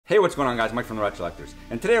Hey, what's going on guys? Mike from the Retrollectors.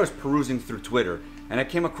 And today I was perusing through Twitter and I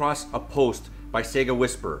came across a post by Sega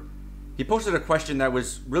Whisperer. He posted a question that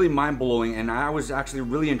was really mind-blowing and I was actually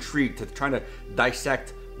really intrigued to try to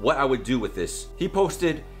dissect what I would do with this. He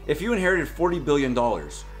posted, if you inherited $40 billion,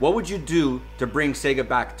 what would you do to bring Sega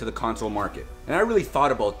back to the console market? And I really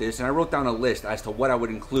thought about this and I wrote down a list as to what I would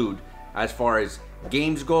include as far as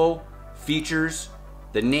games go, features,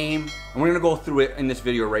 the name, and we're gonna go through it in this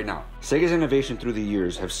video right now. Sega's innovation through the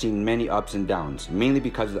years have seen many ups and downs, mainly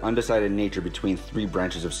because of the undecided nature between three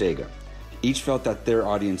branches of Sega. Each felt that their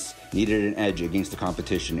audience needed an edge against the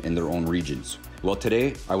competition in their own regions. Well,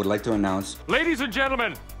 today, I would like to announce... Ladies and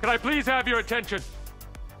gentlemen, can I please have your attention?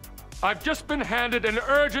 I've just been handed an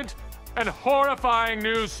urgent and horrifying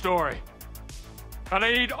news story. And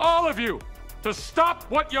I need all of you to stop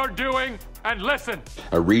what you're doing and listen.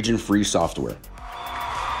 A region-free software.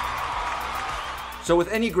 So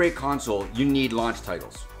with any great console, you need launch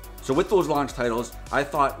titles. So with those launch titles, I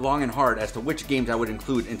thought long and hard as to which games I would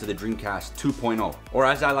include into the Dreamcast 2.0, or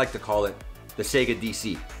as I like to call it, the Sega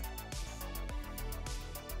DC.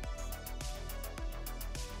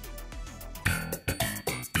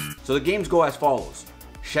 So the games go as follows.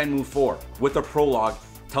 Shenmue 4, with a prologue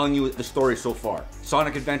telling you the story so far.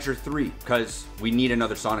 Sonic Adventure 3, because we need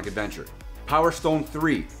another Sonic Adventure. Power Stone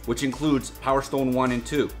 3, which includes Power Stone 1 and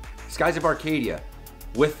 2. Skies of Arcadia,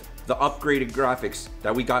 with the upgraded graphics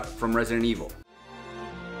that we got from Resident Evil.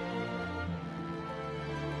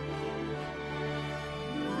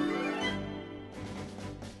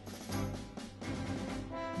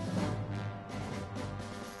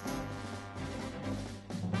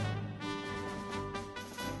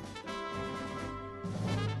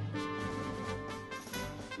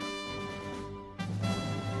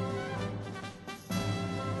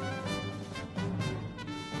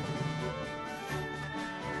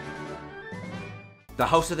 The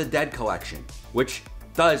House of the Dead collection, which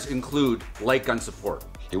does include light gun support.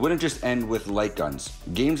 It wouldn't just end with light guns.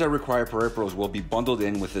 Games that require peripherals will be bundled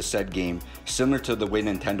in with the said game, similar to the way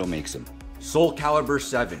Nintendo makes them. Soul Calibur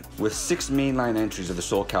 7. With 6 mainline entries of the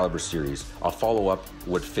Soul Calibur series, a follow-up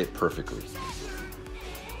would fit perfectly.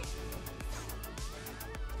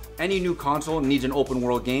 Any new console needs an open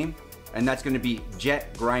world game, and that's going to be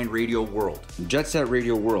Jet Grind Radio World. Jet Set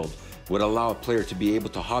Radio World would allow a player to be able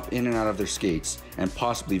to hop in and out of their skates and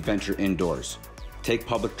possibly venture indoors, take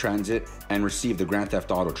public transit, and receive the Grand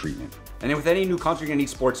Theft Auto treatment. And then with any new console, you're gonna need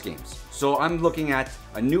sports games. So I'm looking at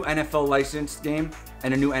a new NFL licensed game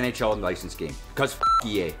and a new NHL licensed game, because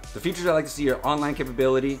EA. The features I like to see are online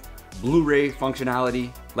capability, Blu-ray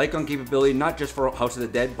functionality, light gun capability, not just for House of the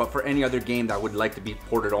Dead, but for any other game that would like to be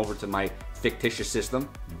ported over to my fictitious system.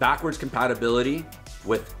 Backwards compatibility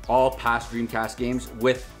with all past Dreamcast games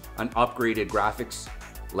with an upgraded graphics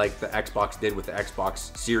like the Xbox did with the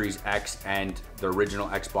Xbox Series X and the original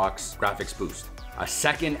Xbox graphics boost. A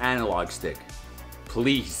second analog stick.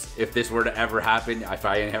 Please, if this were to ever happen, if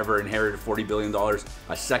I ever inherited $40 billion,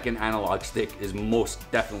 a second analog stick is most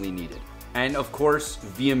definitely needed. And of course,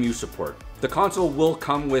 VMU support. The console will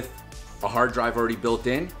come with a hard drive already built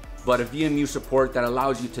in, but a VMU support that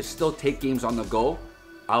allows you to still take games on the go,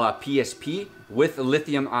 a la PSP, with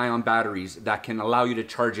lithium-ion batteries that can allow you to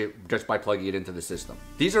charge it just by plugging it into the system.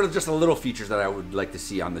 These are just the little features that I would like to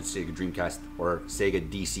see on the Sega Dreamcast or Sega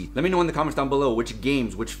DC. Let me know in the comments down below which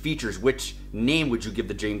games, which features, which name would you give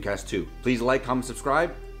the Dreamcast to. Please like, comment,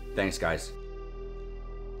 subscribe. Thanks guys.